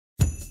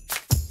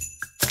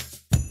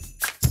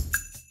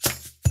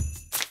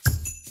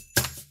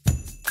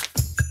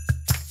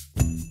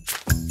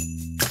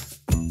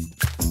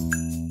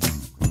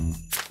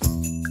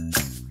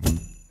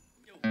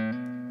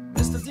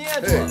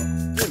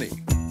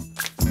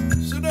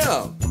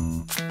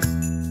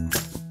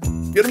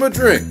Get him a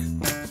drink.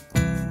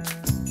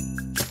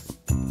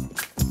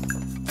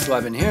 So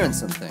I've been hearing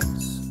some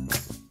things.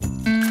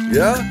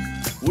 Yeah?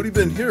 What have you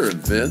been hearing,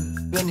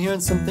 Vin? Been hearing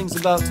some things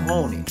about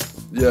Tony.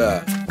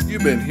 Yeah,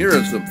 you've been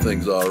hearing some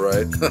things, all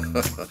right.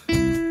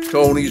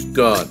 Tony's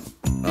done.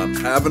 I'm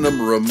having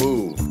him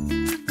removed.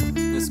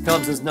 This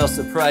comes as no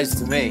surprise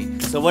to me.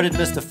 So what did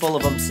Mr. Full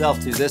of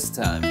himself do this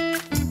time?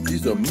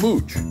 He's a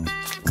mooch.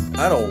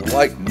 I don't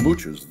like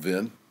moochers,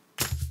 Vin.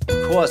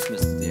 Of course,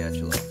 Mr.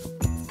 D'Angelo.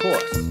 Of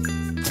course.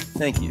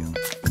 Thank you.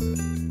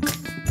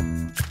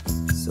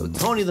 So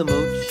Tony the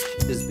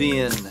Mooch is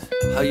being,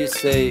 how you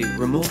say,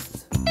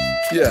 removed?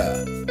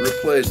 Yeah,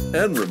 replaced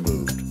and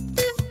removed.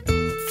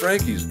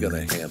 Frankie's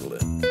gonna handle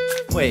it.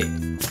 Wait,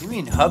 you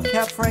mean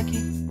Hubcap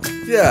Frankie?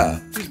 Yeah,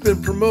 he's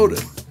been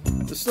promoted.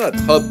 It's not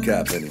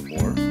Hubcap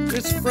anymore.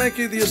 It's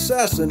Frankie the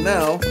Assassin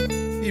now.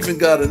 Even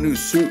got a new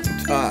suit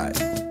and tie.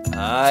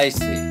 I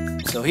see.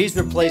 So he's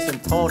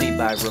replacing Tony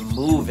by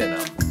removing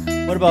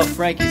him. What about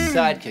Frankie's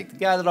sidekick, the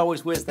guy that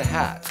always wears the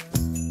hat?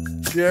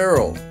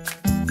 Gerald.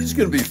 He's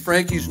gonna be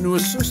Frankie's new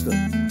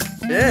assistant.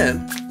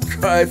 And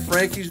drive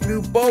Frankie's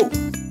new boat.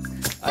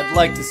 I'd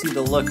like to see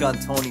the look on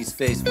Tony's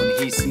face when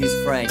he sees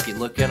Frankie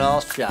looking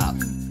all sharp.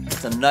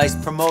 It's a nice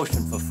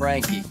promotion for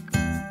Frankie.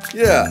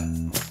 Yeah,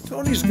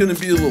 Tony's gonna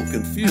be a little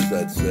confused,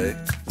 I'd say.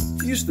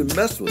 He used to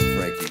mess with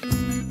Frankie.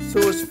 So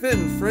it's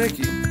fitting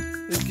Frankie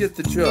to get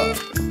the job.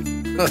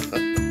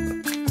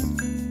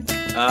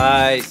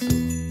 I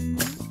see.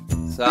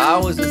 So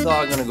how is this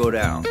all gonna go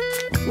down?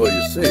 Well,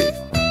 you see,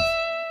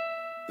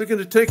 they're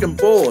gonna take him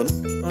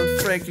bowling on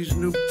Frankie's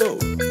new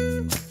boat.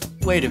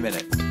 Wait a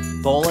minute.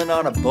 Bowling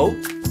on a boat?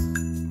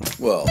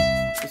 Well,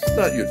 it's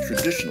not your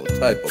traditional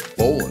type of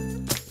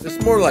bowling.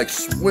 It's more like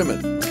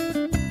swimming.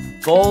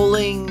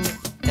 Bowling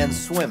and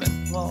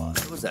swimming. Well,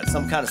 was that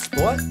some kind of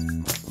sport?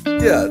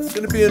 Yeah, it's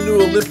gonna be a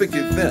new Olympic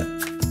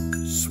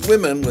event.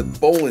 Swimming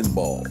with bowling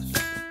balls.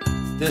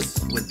 This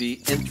would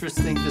be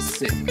interesting to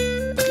see.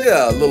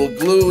 Yeah, a little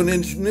glue and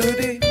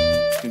ingenuity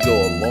can go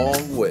a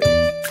long way.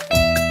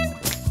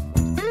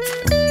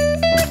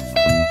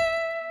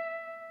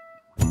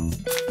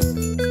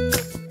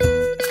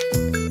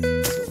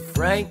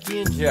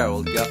 Frankie and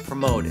Gerald got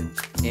promoted,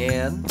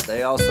 and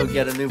they also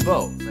get a new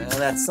boat. Now,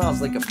 that sounds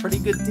like a pretty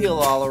good deal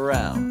all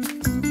around.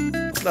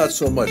 Not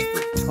so much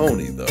for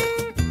Tony, though.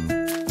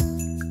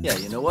 Yeah,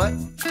 you know what?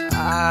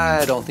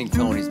 I don't think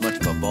Tony's much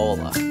of a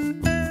bowler.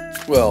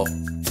 Well,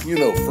 you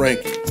know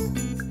Frankie.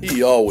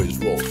 He always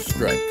rolls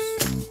strikes.